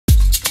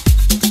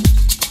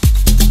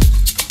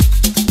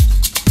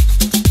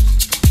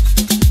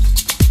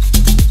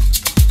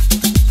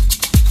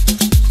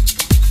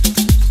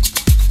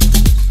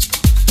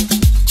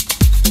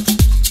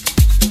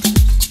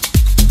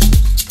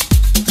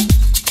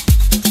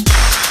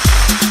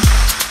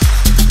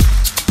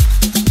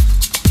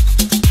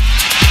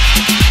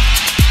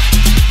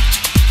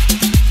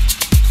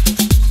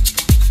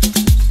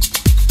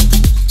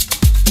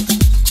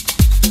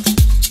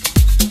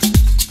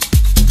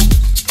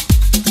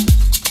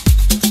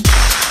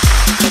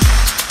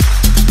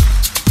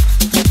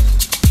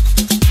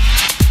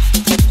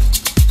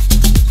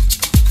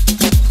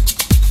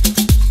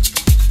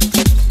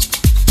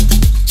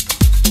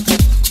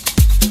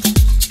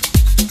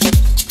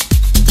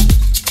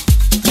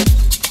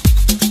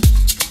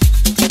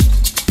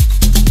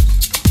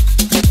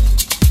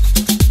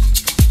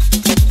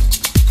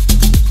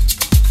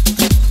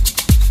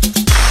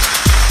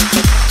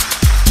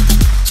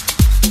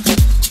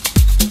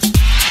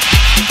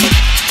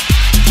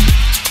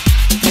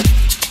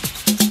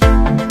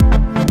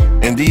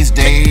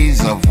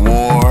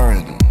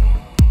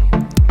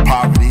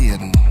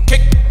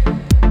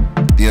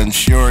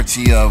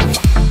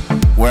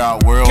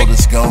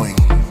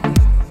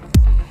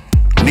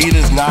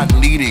leaders not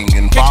leading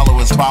and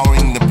followers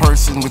following the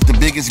person with the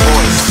biggest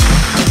voice.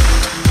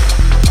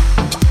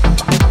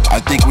 I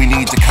think we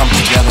need to come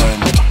together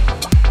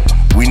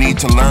and we need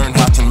to learn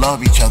how to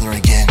love each other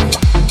again.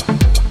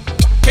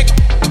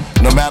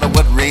 No matter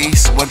what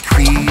race, what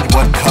creed,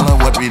 what color,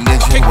 what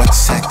religion, what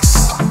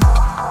sex.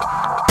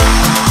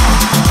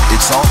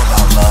 It's all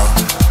about love.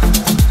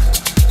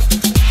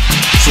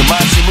 So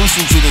my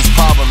solution to this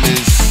problem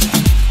is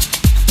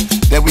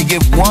that we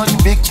give one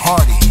big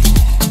party.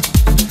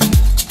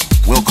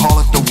 We'll call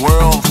it the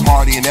World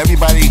Party, and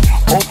everybody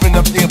open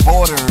up their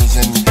borders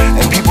and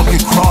people can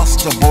cross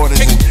the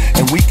borders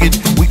and we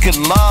could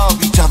love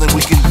each other.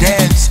 We can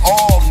dance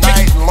all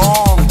night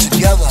long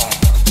together.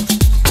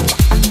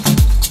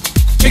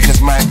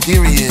 Because my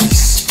theory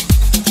is,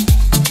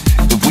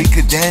 if we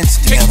could dance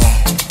together,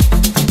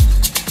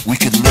 we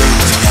could live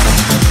together.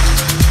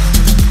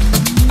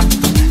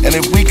 And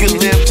if we could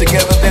live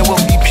together, there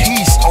will be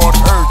peace on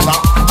earth.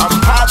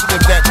 I'm positive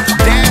that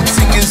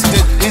dancing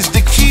is the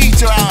key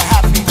to our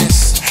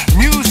happiness.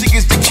 Music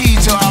is the key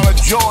to our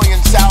joy and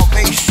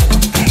salvation.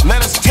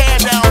 Let us tear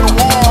down the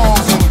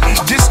walls and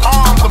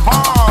disarm the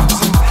bombs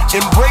and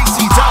embrace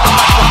each other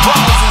like the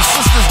brothers and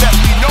sisters that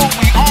we know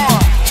we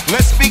are.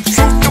 Let's speak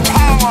truth to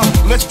power.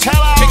 Let's tell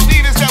our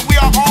leaders that we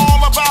are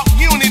all about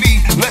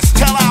unity. Let's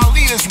tell our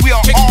leaders we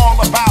are all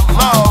about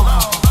love.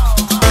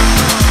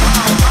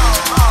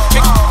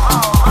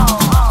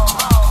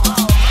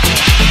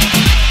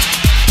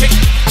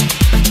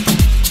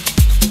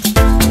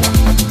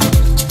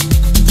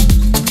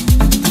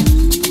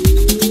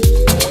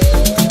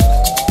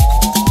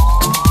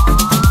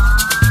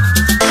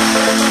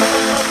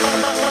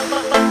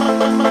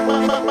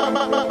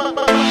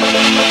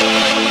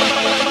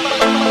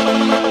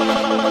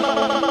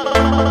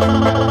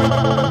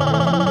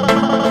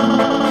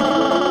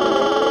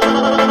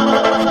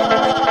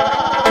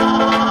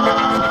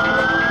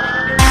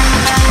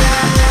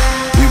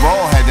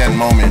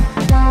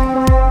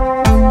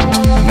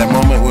 That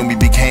moment when we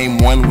became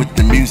one with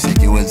the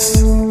music. It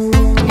was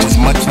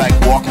much like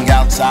walking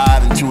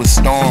outside into a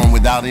storm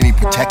without any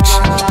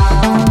protection.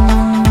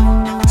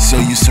 So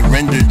you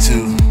surrendered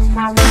to